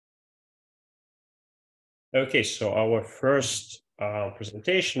Okay, so our first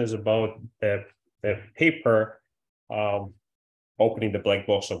presentation is about the paper opening the black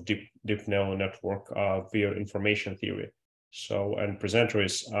box of deep neural network via information theory. So, and presenter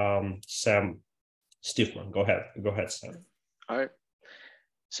is Sam Stiffman. Go ahead, Sam. All right.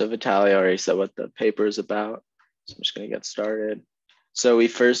 So Vitaly already said what the paper is about, so I'm just going to get started. So we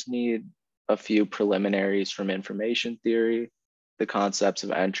first need a few preliminaries from information theory, the concepts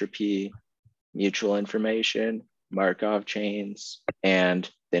of entropy, mutual information, Markov chains, and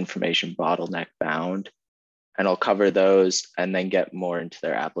the information bottleneck bound. And I'll cover those and then get more into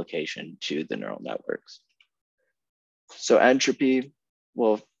their application to the neural networks. So entropy,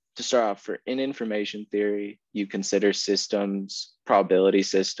 well, to start off, in information theory, you consider systems, probability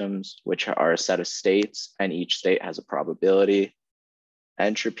systems, which are a set of states, and each state has a probability.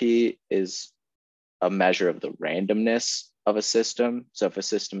 Entropy is a measure of the randomness of a system. So if a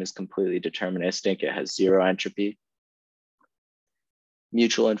system is completely deterministic, it has zero entropy.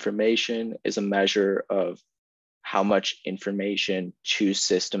 Mutual information is a measure of how much information two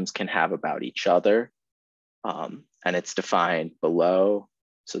systems can have about each other. And it's defined below.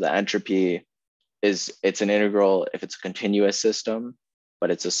 So the entropy it's an integral if it's a continuous system, but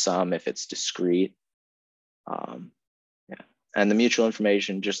it's a sum if it's discrete. And the mutual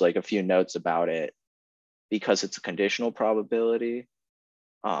information, just like a few notes about it, because it's a conditional probability,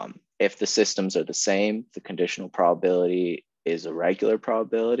 if the systems are the same, the conditional probability is a regular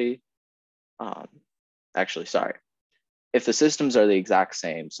probability. If the systems are the exact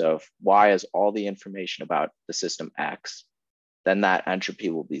same, so if Y has all the information about the system X, then that entropy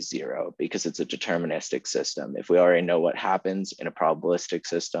will be zero because it's a deterministic system. If we already know what happens in a probabilistic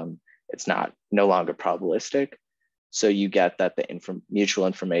system, it's no longer probabilistic. So you get that the mutual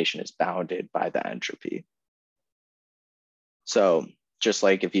information is bounded by the entropy. So just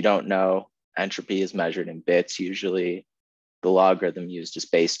like if you don't know, entropy is measured in bits usually. The logarithm used is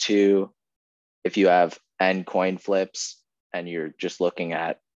base 2. If you have n coin flips and you're just looking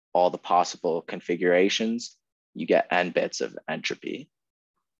at all the possible configurations, you get n bits of entropy.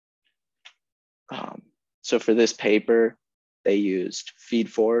 So for this paper, they used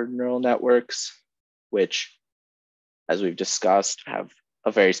feed-forward neural networks, which, as we've discussed, have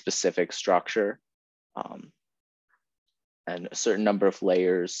a very specific structure and a certain number of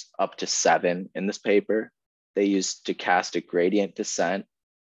layers, up to 7 in this paper. They used stochastic gradient descent,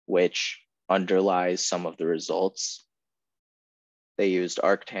 which underlies some of the results. They used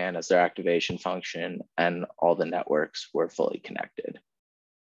arctan as their activation function, and all the networks were fully connected.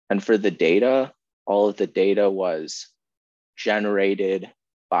 And for the data, all of the data was generated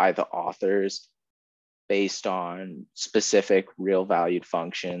by the authors based on specific real valued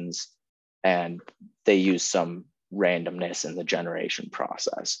functions, and they use some randomness in the generation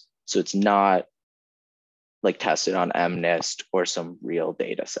process. So it's not like tested on MNIST or some real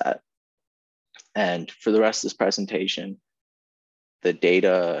data set. And for the rest of this presentation, the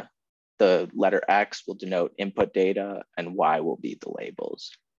data, the letter X will denote input data and Y will be the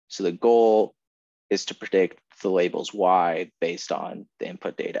labels. So the goal is to predict the labels Y based on the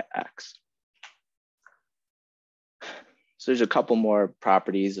input data X. So there's a couple more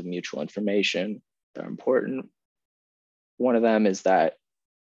properties of mutual information that are important. One of them is that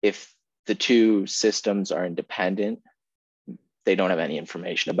if the two systems are independent, they don't have any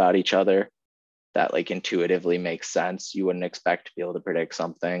information about each other, that like intuitively makes sense. You wouldn't expect to be able to predict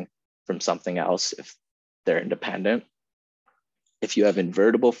something from something else if they're independent. If you have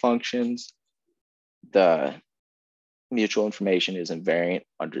invertible functions, the mutual information is invariant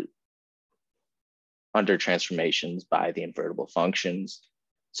under transformations by the invertible functions.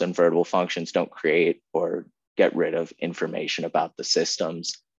 So invertible functions don't create or get rid of information about the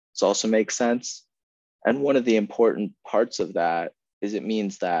systems. This also makes sense. And one of the important parts of that is it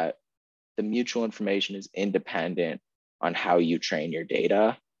means that the mutual information is independent on how you train your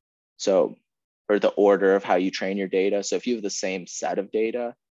data. So, or the order of how you train your data. So if you have the same set of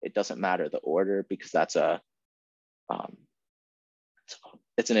data, it doesn't matter the order because that's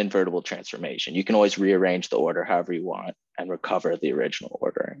it's an invertible transformation. You can always rearrange the order however you want and recover the original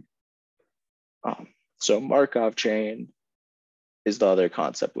ordering. So Markov chain is the other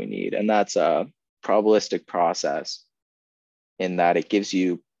concept we need. And that's a probabilistic process in that it gives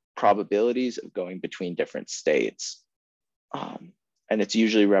you probabilities of going between different states. And it's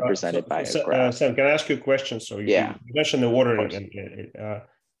usually represented by a graph. Sam, can I ask you a question? So you mentioned the ordering.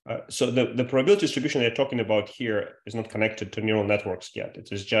 So the probability distribution they're talking about here is not connected to neural networks yet. It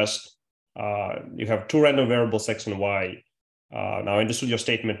is just, you have two random variables, X and Y. Now, I understood your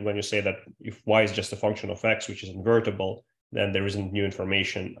statement when you say that if Y is just a function of X, which is invertible, then there isn't new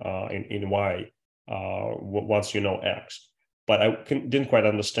information in Y. once you know X. But I didn't quite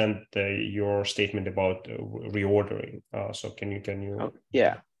understand your statement about reordering. So can you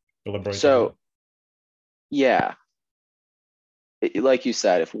yeah. elaborate? So yeah, like you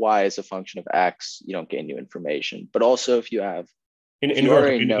said, if Y is a function of X, you don't gain new information. But also if you have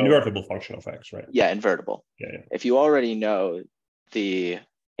invertible function of X, right? Yeah, invertible. Yeah. If you already know the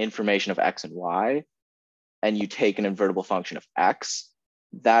information of X and Y, and you take an invertible function of X,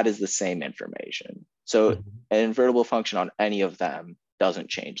 that is the same information. So an invertible function on any of them doesn't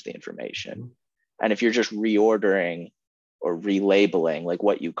change the information. And if you're just reordering or relabeling, like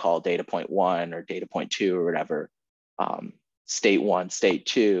what you call data point 1 or data point 2 or whatever, state 1, state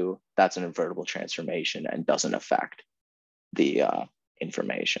 2, that's an invertible transformation and doesn't affect the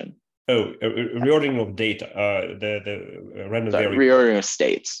information. Oh, reordering of data, the random variable. Reordering of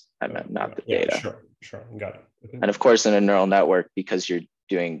states, I meant, not the data. Sure, got it. And of course, in a neural network, because you're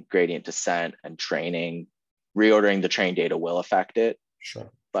doing gradient descent and training, reordering the trained data will affect it. Sure.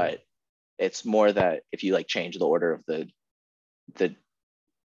 But it's more that if you like change the order of the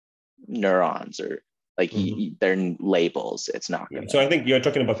neurons or like their labels, it's not going to. So I think you're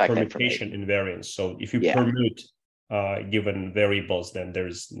talking about permutation invariance. So if you permute given variables, then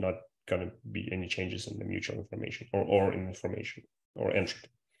there's not going to be any changes in the mutual information or in information or entropy.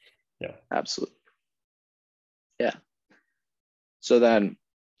 Yeah, absolutely. Yeah. So then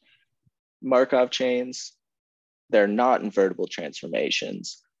Markov chains, they're not invertible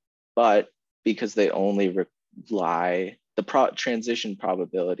transformations, but because they only rely, the transition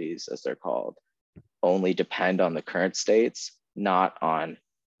probabilities, as they're called, only depend on the current states, not on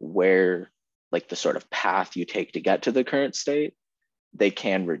where, like the sort of path you take to get to the current state, they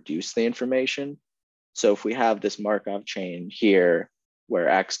can reduce the information. So if we have this Markov chain here, where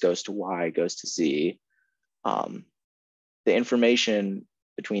X goes to Y goes to Z, the information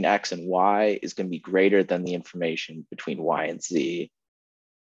between X and Y is going to be greater than the information between Y and Z,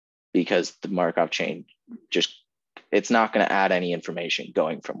 because the Markov chain it's not going to add any information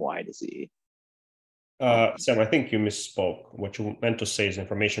going from Y to Z. Sam, I think you misspoke. What you meant to say is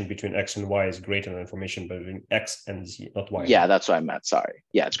information between X and Y is greater than information between X and Z, not Y. Yeah, that's what I meant. Sorry.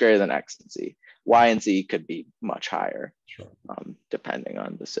 Yeah, it's greater than X and Z. Y and Z could be much higher, sure. Depending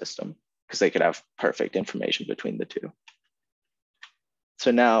on the system, because they could have perfect information between the two.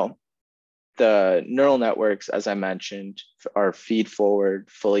 So now the neural networks, as I mentioned, are feed-forward,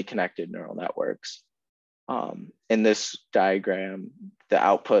 fully connected neural networks. In this diagram, the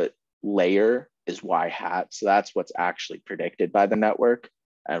output layer is Y hat. So that's what's actually predicted by the network.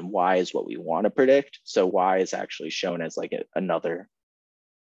 And Y is what we want to predict. So Y is actually shown as like another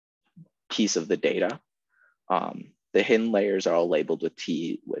piece of the data. The hidden layers are all labeled with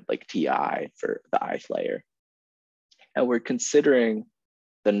like TI for the ith layer. And we're considering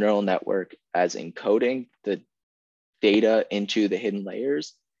the neural network as encoding the data into the hidden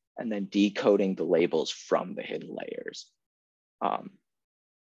layers and then decoding the labels from the hidden layers.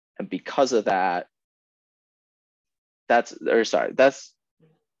 And because of that, that's sort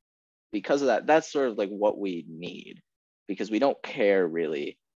of like what we need, because we don't care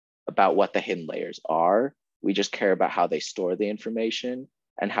really about what the hidden layers are. We just care about how they store the information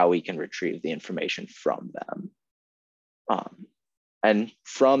and how we can retrieve the information from them. And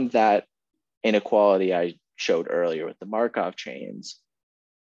from that inequality I showed earlier with the Markov chains,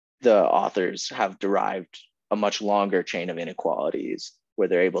 the authors have derived a much longer chain of inequalities where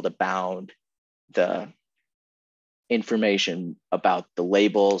they're able to bound the information about the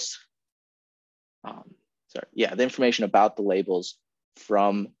labels. The information about the labels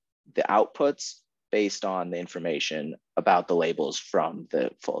from the outputs based on the information about the labels from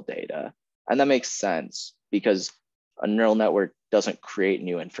the full data. And that makes sense because a neural network doesn't create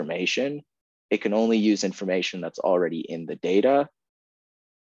new information. It can only use information that's already in the data.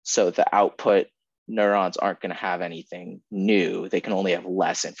 So the output neurons aren't going to have anything new. They can only have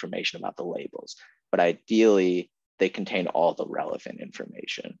less information about the labels, but ideally they contain all the relevant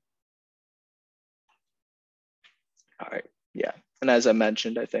information. All right, yeah. And as I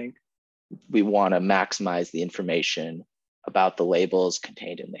mentioned, I think we want to maximize the information about the labels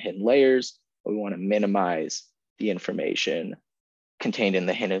contained in the hidden layers. We want to minimize the information contained in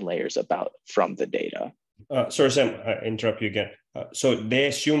the hidden layers from the data. Sorry, Sam, I interrupt you again. So they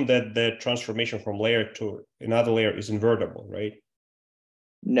assume that the transformation from layer to another layer is invertible, right?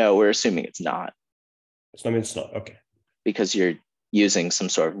 No, we're assuming it's not. So I mean, it's not, okay. Because you're using some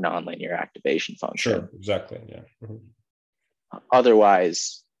sort of nonlinear activation function. Sure, exactly, yeah.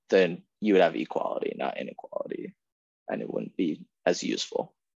 Otherwise, then you would have equality, not inequality, and it wouldn't be as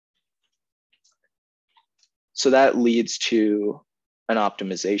useful. So that leads to an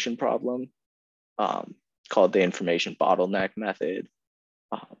optimization problem. called the information bottleneck method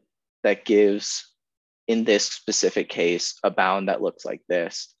that gives, in this specific case, a bound that looks like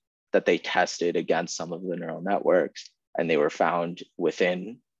this, that they tested against some of the neural networks, and they were found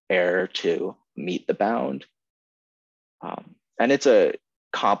within error to meet the bound. And it's a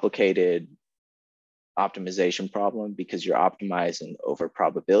complicated optimization problem because you're optimizing over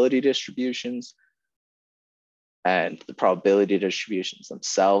probability distributions, and the probability distributions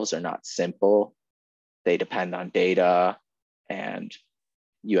themselves are not simple. They depend on data, and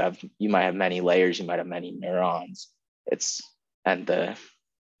you might have many layers, you might have many neurons. And the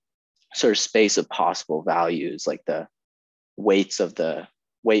sort of space of possible values, like the weights of the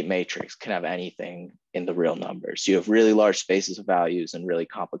weight matrix, can have anything in the real numbers. So you have really large spaces of values and really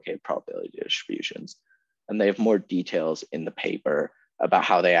complicated probability distributions. And they have more details in the paper about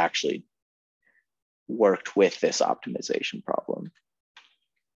how they actually worked with this optimization problem.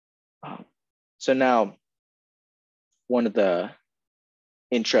 So now, one of the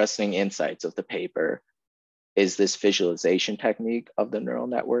interesting insights of the paper is this visualization technique of the neural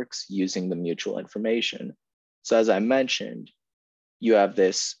networks using the mutual information. So as I mentioned, you have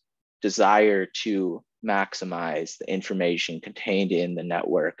this desire to maximize the information contained in the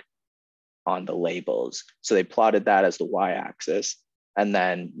network on the labels. So they plotted that as the y-axis, and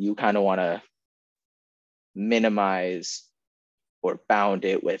then you kind of want to minimize or bound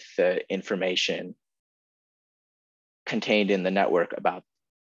it with the information contained in the network about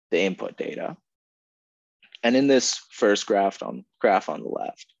the input data. And in this first graph on the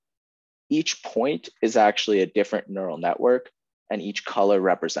left, each point is actually a different neural network, and each color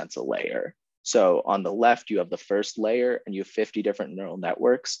represents a layer. So on the left, you have the first layer, and you have 50 different neural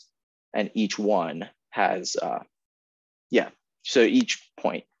networks, and each one has, so each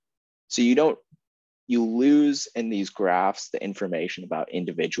point. So you lose in these graphs the information about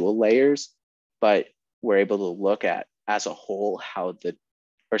individual layers, but we're able to look at as a whole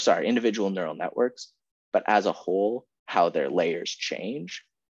individual neural networks, but as a whole, how their layers change.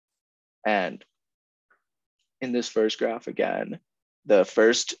 And in this first graph again, the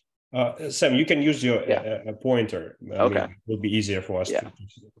first... Sam, you can use your pointer. Okay. It will be easier for us to...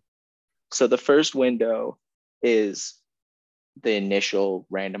 So the first window is the initial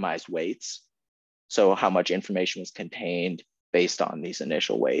randomized weights. So how much information was contained based on these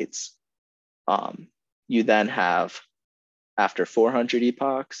initial weights. You then have after 400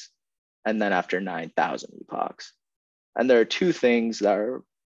 epochs, and then after 9,000 epochs. And there are two things that are,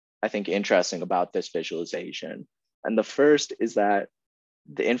 I think, interesting about this visualization. And the first is that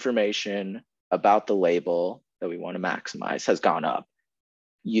the information about the label that we want to maximize has gone up.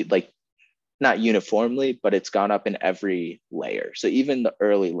 Not uniformly, but it's gone up in every layer. So even the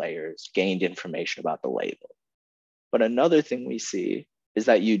early layers gained information about the label. But another thing we see is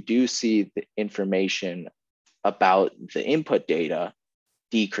that you do see the information about the input data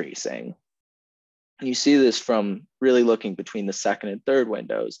decreasing. And you see this from really looking between the second and third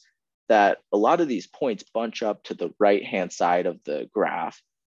windows, that a lot of these points bunch up to the right-hand side of the graph,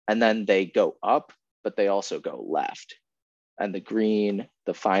 and then they go up, but they also go left. And the green,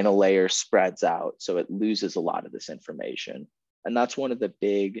 the final layer, spreads out, so it loses a lot of this information. And that's one of the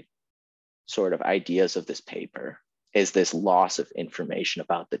big sort of ideas of this paper, is this loss of information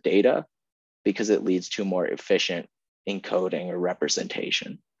about the data, because it leads to more efficient encoding or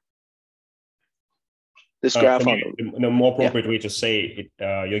representation. This graph the more appropriate way to say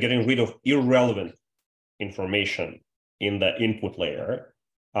it, you're getting rid of irrelevant information in the input layer,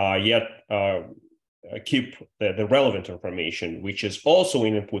 yet keep the relevant information, which is also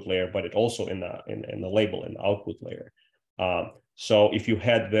in input layer, but it also in the label and output layer. So if you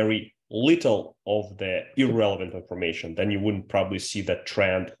had very little of the irrelevant information, then you wouldn't probably see that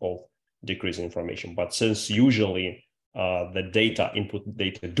trend of decreasing information. But since usually the input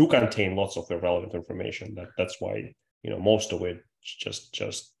data do contain lots of irrelevant information, that's why most of it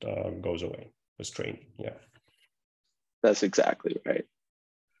just goes away with training. Yeah, that's exactly right.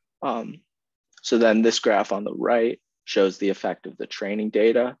 So then this graph on the right shows the effect of the training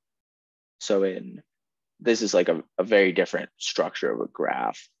data. So this is like a very different structure of a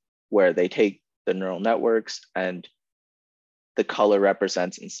graph, where they take the neural networks and the color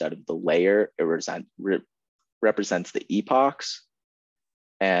represents, instead of the layer, it represents the epochs,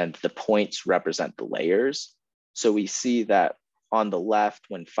 and the points represent the layers. So we see that on the left,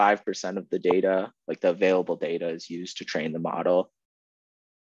 when 5% of the data, like the available data, is used to train the model,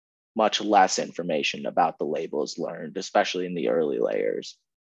 much less information about the label is learned, especially in the early layers.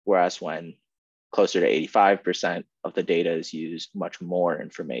 Whereas when closer to 85% of the data is used, much more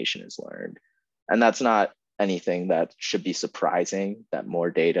information is learned. And that's not anything that should be surprising, that more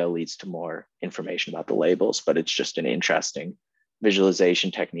data leads to more information about the labels, but it's just an interesting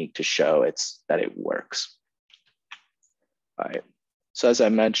visualization technique to show that it works. All right, so as I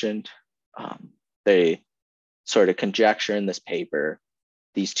mentioned, they sort of conjecture in this paper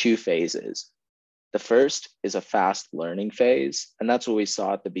these two phases. The first is a fast learning phase, and that's what we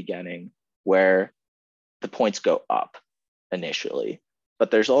saw at the beginning, where the points go up initially,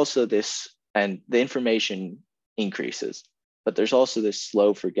 but there's also this, and the information increases, but there's also this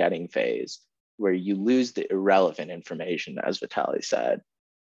slow forgetting phase where you lose the irrelevant information, as Vitaly said.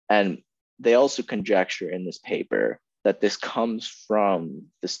 And they also conjecture in this paper that this comes from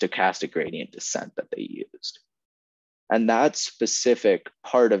the stochastic gradient descent that they used. And that specific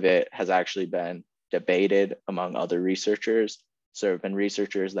part of it has actually been debated among other researchers. So there have been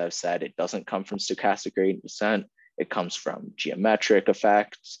researchers that have said it doesn't come from stochastic gradient descent, it comes from geometric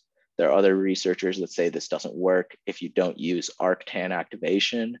effects. There are other researchers that say this doesn't work if you don't use arctan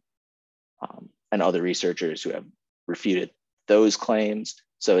activation, and other researchers who have refuted those claims.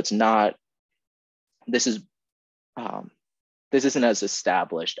 So it's not, this isn't as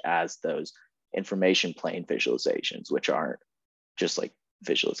established as those information plane visualizations, which aren't just like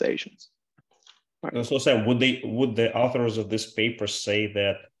visualizations. So Sam, would the authors of this paper say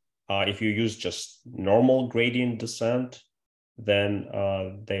that if you use just normal gradient descent, then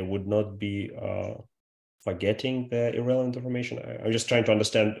they would not be forgetting the irrelevant information? I'm just trying to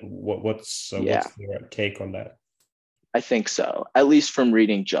understand what's their take on that. I think so, at least from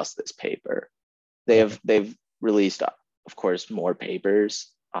reading just this paper. They've released, of course, more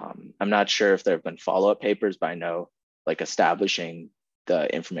papers. I'm not sure if there have been follow-up papers, but I know like establishing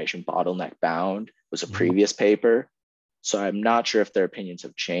the information bottleneck bound was a previous paper. So I'm not sure if their opinions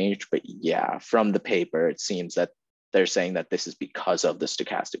have changed, but yeah, from the paper, it seems that they're saying that this is because of the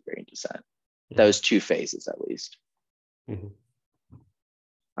stochastic gradient descent. Those two phases, at least. All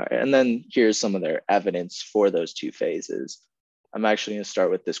right, and then here's some of their evidence for those two phases. I'm actually going to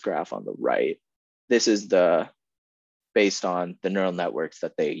start with this graph on the right. This is based on the neural networks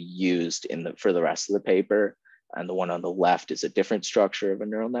that they used for the rest of the paper. And the one on the left is a different structure of a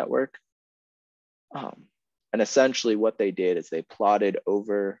neural network. And essentially what they did is they plotted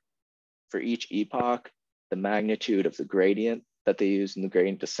over, for each epoch, the magnitude of the gradient that they used in the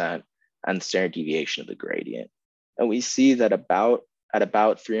gradient descent and the standard deviation of the gradient. And we see that at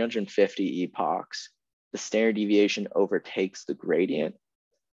about 350 epochs, the standard deviation overtakes the gradient,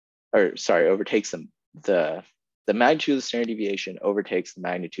 overtakes the magnitude of the standard deviation overtakes the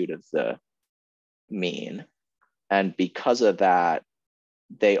magnitude of the mean. And because of that,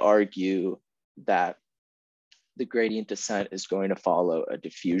 they argue that the gradient descent is going to follow a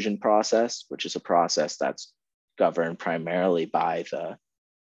diffusion process, which is a process that's governed primarily by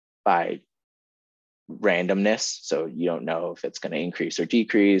randomness. So you don't know if it's going to increase or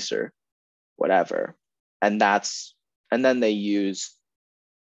decrease or whatever. And then they use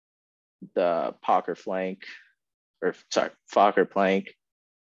the Fokker-Planck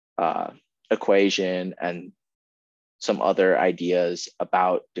equation and some other ideas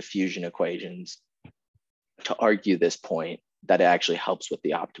about diffusion equations to argue this point that it actually helps with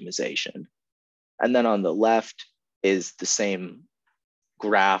the optimization. And then on the left is the same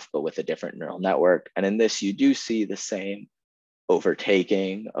graph, but with a different neural network. And in this, you do see the same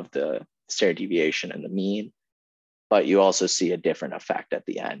overtaking of the standard deviation and the mean, but you also see a different effect at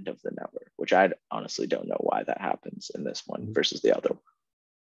the end of the network, which I honestly don't know why that happens in this one versus the other one.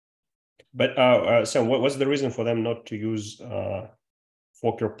 But so what was the reason for them not to use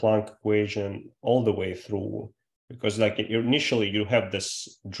Fokker-Planck equation all the way through? Because like initially you have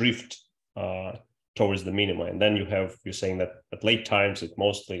this drift towards the minima, and then you're saying that at late times it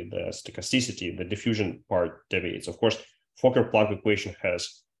mostly the stochasticity, the diffusion part deviates. Of course, Fokker-Planck equation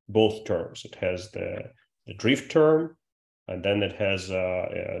has both terms. It has the drift term, and then it has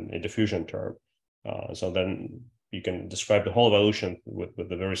a diffusion term. So then you can describe the whole evolution with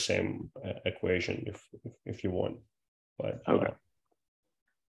the very same equation if you want. But okay.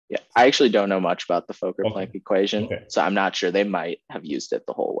 Yeah, I actually don't know much about the Fokker-Planck equation, so I'm not sure. They might have used it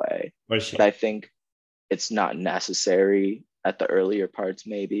the whole way. But I think it's not necessary at the earlier parts,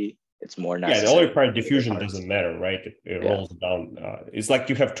 maybe. It's more necessary. Yeah, the earlier part, diffusion doesn't matter, right? It rolls down. It's like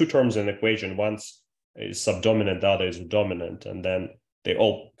you have two terms in the equation. One's is subdominant, the other is dominant, and then they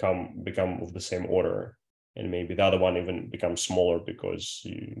all become of the same order. And maybe the other one even becomes smaller because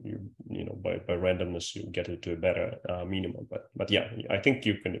you by randomness you get it to a better minimum. But yeah, I think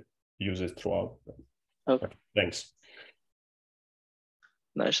you can use it throughout. Okay, thanks.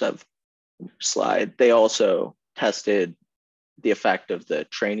 I just have a slide. They also tested the effect of the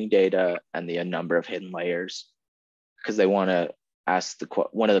training data and the number of hidden layers, because they want to ask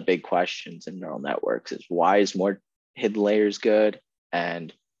one of the big questions in neural networks is, why is more hidden layers good?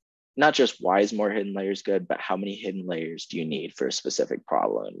 And not just why is more hidden layers good, but how many hidden layers do you need for a specific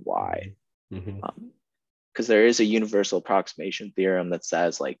problem and why? Because there is a universal approximation theorem that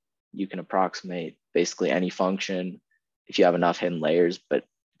says like you can approximate basically any function if you have enough hidden layers, but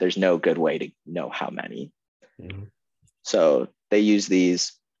there's no good way to know how many. So they use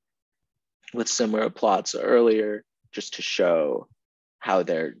these with similar plots earlier just to show how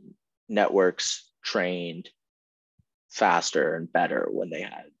their networks trained faster and better when they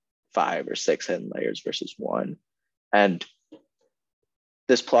had 5 or 6 hidden layers versus 1. And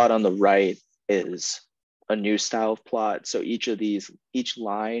this plot on the right is a new style of plot. So each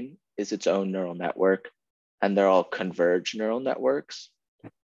line is its own neural network, and they're all converged neural networks.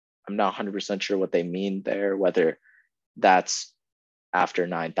 I'm not 100% sure what they mean there, whether that's after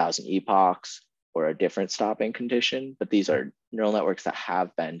 9,000 epochs or a different stopping condition, but these are neural networks that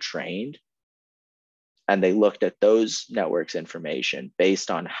have been trained. And they looked at those networks information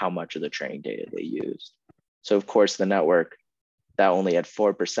based on how much of the training data they used. So of course, the network that only had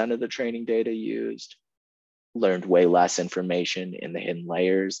 4% of the training data used learned way less information in the hidden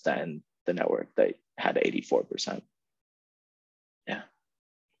layers than the network that had 84%. Yeah.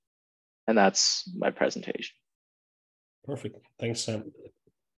 And that's my presentation. Perfect. Thanks, Sam.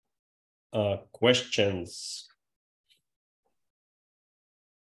 Questions?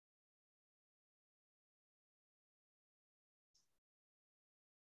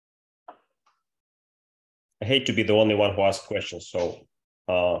 I hate to be the only one who asks questions, so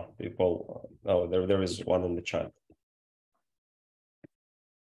people, there is one in the chat.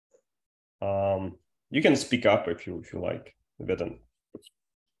 You can speak up if you like, Vedant.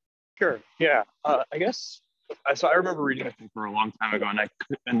 Sure. Yeah. I guess. So I remember reading this paper a long time ago,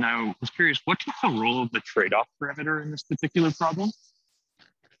 and I was curious, what's the role of the trade-off parameter in this particular problem?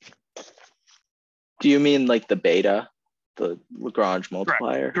 Do you mean like the beta, the Lagrange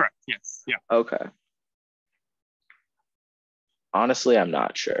multiplier? Correct. Yes. Yeah. Okay. Honestly, I'm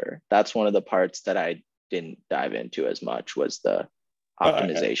not sure. That's one of the parts that I didn't dive into as much, was the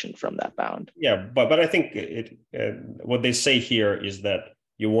optimization from that bound. Yeah, but I think what they say here is that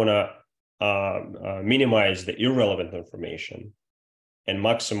you want to minimize the irrelevant information and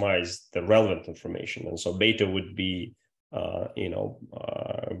maximize the relevant information. And so beta would be, by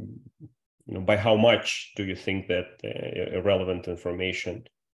how much do you think that irrelevant information,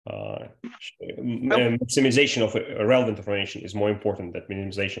 maximization of relevant information is more important than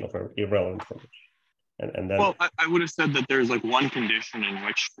minimization of irrelevant information? And then, well, I would have said that there's like one condition in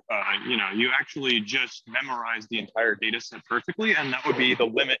which, you actually just memorize the entire data set perfectly, and that would be the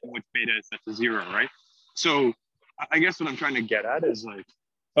limit in which beta is set to 0, right? So I guess what I'm trying to get at is like,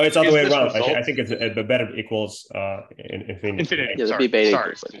 oh, it's the other way around. I think it's beta equals infinity. Right? Yeah, it'd be beta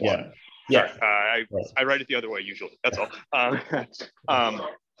equals like 1. Yeah. I write it the other way usually. That's all.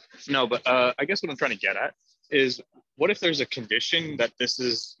 No, but I guess what I'm trying to get at is, what if there's a condition that this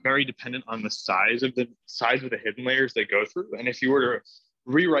is very dependent on the size of the hidden layers they go through? And if you were to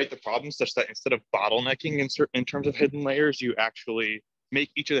rewrite the problem such that instead of bottlenecking in terms of hidden layers, you actually make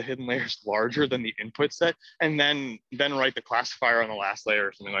each of the hidden layers larger than the input set, and then write the classifier on the last layer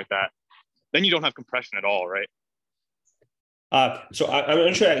or something like that, then you don't have compression at all, right? So I'm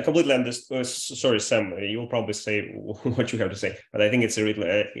not sure I completely understand. Sorry, Sam, you'll probably say what you have to say, but I think it's a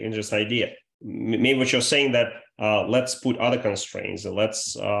really interesting idea. Maybe what you're saying that let's put other constraints.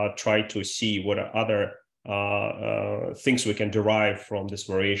 Let's try to see what are other things we can derive from this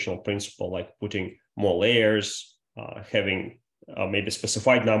variational principle, like putting more layers, having maybe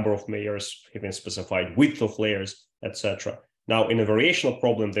specified number of layers, having specified width of layers, etc. Now, in a variational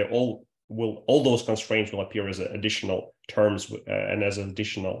problem, all those constraints will appear as additional terms and as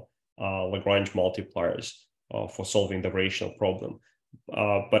additional Lagrange multipliers for solving the variational problem.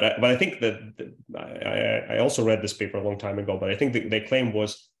 But I think that I also read this paper a long time ago, but I think their claim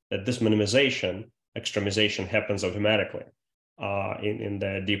was that this minimization, extremization, happens automatically in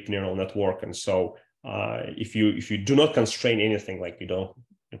the deep neural network. And so if you do not constrain anything, like you don't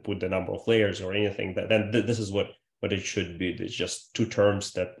put the number of layers or anything, then this is what it should be. It's just two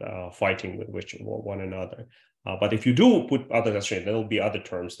terms that are fighting with one another. But if you do put other constraints, there will be other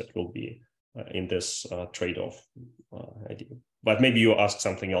terms that will be in this trade-off idea. But maybe you ask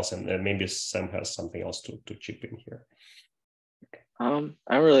something else, and maybe Sam has something else to chip in here. I don't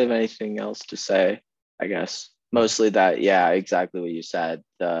really have anything else to say, I guess. Mostly that, yeah, exactly what you said.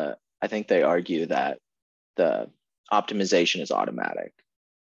 I think they argue that the optimization is automatic.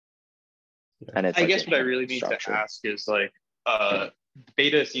 Yeah. And it's I guess what I really need to ask is, like,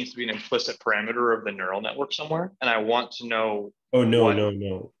 beta seems to be an implicit parameter of the neural network somewhere, and I want to know. Oh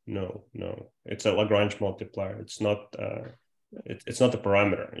no. It's a Lagrange multiplier. It's not. It's not a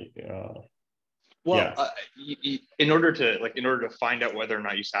parameter. Well, yeah. In order to find out whether or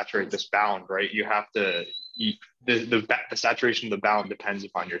not you saturate this bound, right? You have to. The saturation of the bound depends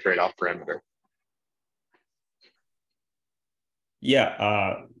upon your trade-off parameter.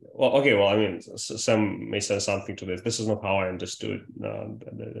 Yeah. Well, okay. Well, I mean, some may say something to this. This is not how I understood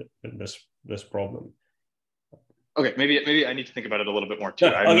this problem. Okay, maybe I need to think about it a little bit more too.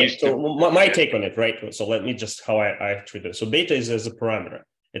 No, okay, so my take on it, right? So let me just how I treat it. So beta is as a parameter.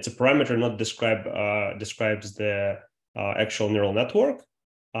 It's a parameter not describes the actual neural network.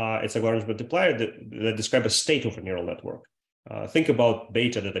 It's a Lagrange multiplier that describes a state of a neural network. Think about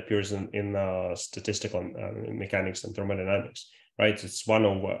beta that appears in statistical mechanics and thermodynamics, right? It's one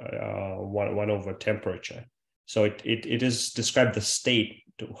over temperature. So it is described the state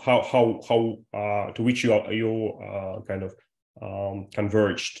to how to which you kind of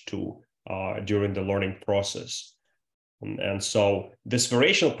converged to during the learning process. And so this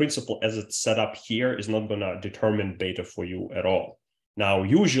variational principle as it's set up here is not going to determine beta for you at all. Now,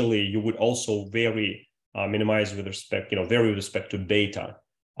 usually you would also vary, minimize with respect, vary with respect to beta.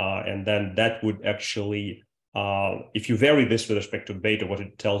 And then that would actually, if you vary this with respect to beta, what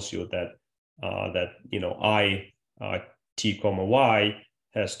it tells you that I, t comma y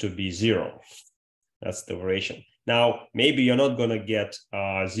has to be 0. That's the variation. Now, maybe you're not going to get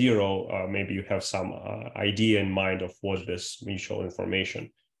 0. Maybe you have some idea in mind of what this mutual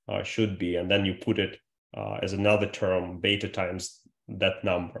information should be. And then you put it as another term, beta times that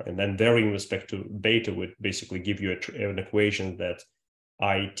number. And then varying with respect to beta would basically give you an equation that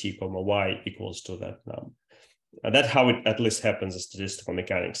I, t comma y equals to that number. And that's how it at least happens in statistical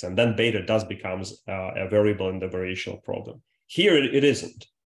mechanics. And then beta becomes a variable in the variational problem. Here it isn't.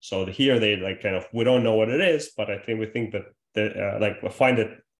 So here they we don't know what it is, but we think that we find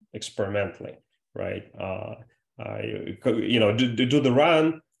it experimentally, right? Do the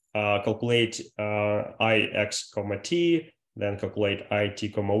run, calculate I x comma t, then calculate I t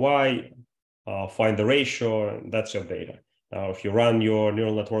comma y, find the ratio, and that's your beta. Now, if you run your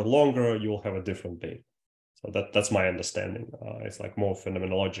neural network longer, you will have a different beta. So that's my understanding. It's more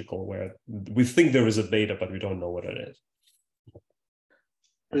phenomenological, where we think there is a beta, but we don't know what it is.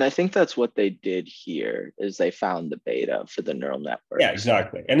 And I think that's what they did here, is they found the beta for the neural network. Yeah,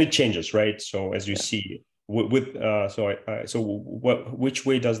 exactly. And it changes, right? So as you see, which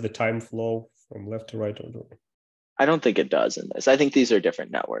way does the time flow from left to right? I don't think it does in this. I think these are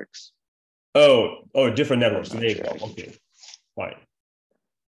different networks. Oh, different networks. There you go. Okay, fine.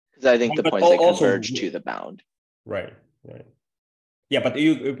 Because I think the point they converge to the bound. Right. Yeah, but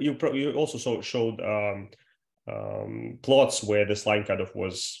you also showed plots where this line kind of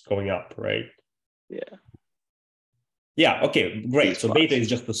was going up, right? Yeah. Okay, great. So beta is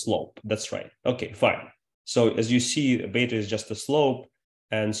just the slope. That's right. Okay, fine. So as you see, beta is just the slope,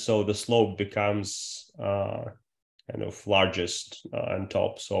 and so the slope becomes kind of largest on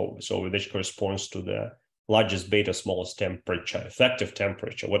top. So this corresponds to the largest beta, smallest temperature, effective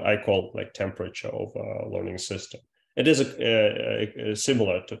temperature, what I call temperature of a learning system. It is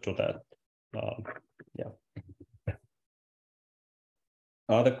similar to that. Yeah.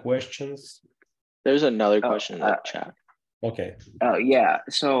 Other questions? There's another question in the chat. Okay. Yeah.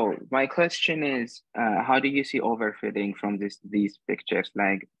 So my question is, how do you see overfitting from these pictures?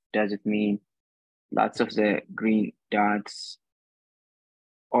 Does it mean lots of the green dots,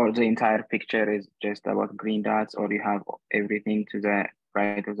 or the entire picture is just about green dots, or you have everything to the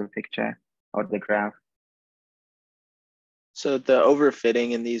right of the picture or the graph? So the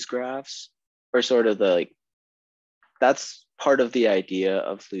overfitting in these graphs are sort of that's part of the idea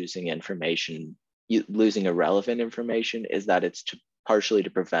of losing information, losing irrelevant information, is that it's partially to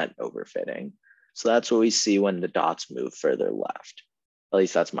prevent overfitting. So that's what we see when the dots move further left. At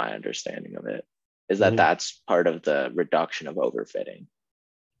least that's my understanding of it, is that that's part of the reduction of overfitting.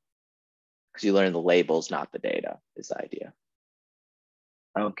 Because you learn the labels, not the data, is the idea.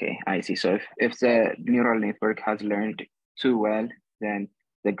 Okay, I see. So if the neural network has learned too well, then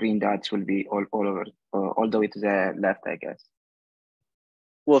the green dots will be all over, all the way to the left, I guess.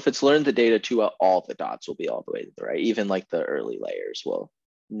 Well, if it's learned the data too well, all the dots will be all the way to the right. Even the early layers will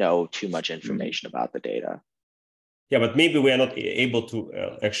know too much information about the data. Yeah, but maybe we are not able to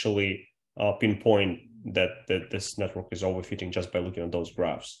actually pinpoint that this network is overfitting just by looking at those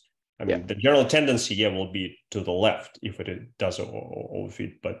graphs. I mean, the general tendency, will be to the left if it does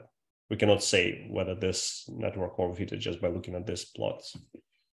overfit, but we cannot say whether this network overfitted just by looking at these plots.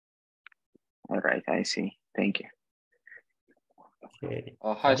 All right, I see. Thank you. Okay.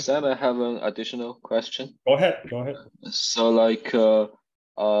 Hi, Sam. I have an additional question. Go ahead. Go ahead. So, like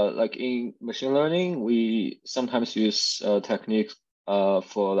in machine learning, we sometimes use techniques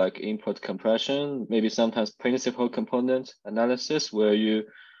for like input compression, maybe sometimes principal component analysis, where you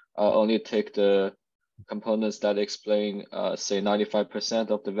only take the components that explain, say, 95%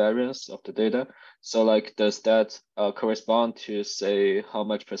 of the variance of the data. So, like, does that correspond to, say, how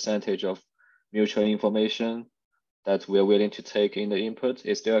much percentage of mutual information that we're willing to take in the input?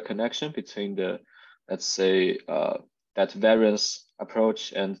 Is there a connection between the, let's say, that variance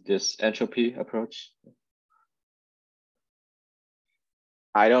approach and this entropy approach?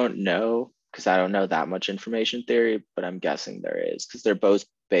 I don't know, because I don't know that much information theory, but I'm guessing there is, because they're both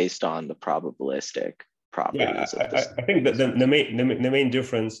based on the probabilistic properties of this. I think that the main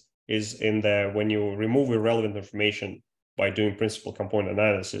difference is in when you remove irrelevant information by doing principal component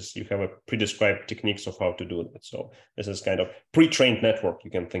analysis, you have a prescribed techniques of how to do that. So this is kind of pre-trained network.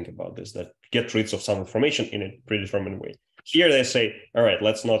 You can think about this, that get rid of some information in a predetermined way. Here they say, all right,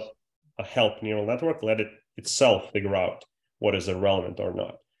 let's not help neural network, let it itself figure out what is irrelevant or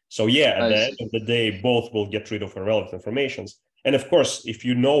not. So yeah, at the end of the day, both will get rid of irrelevant informations. And of course, if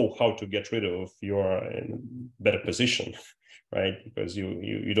you know how to get rid of, you're in a better position, right? Because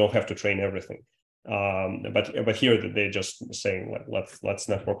you don't have to train everything. But here they're just saying, like, let's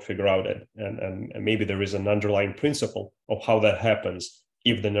network figure out it, and maybe there is an underlying principle of how that happens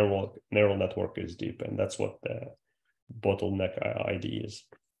if the neural network is deep, and that's what the bottleneck idea is.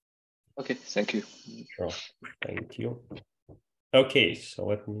 Okay, thank you. Sure, thank you. Okay, so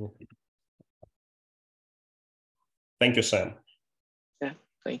let me. Thank you, Sam. Yeah,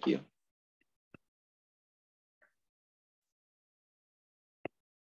 thank you.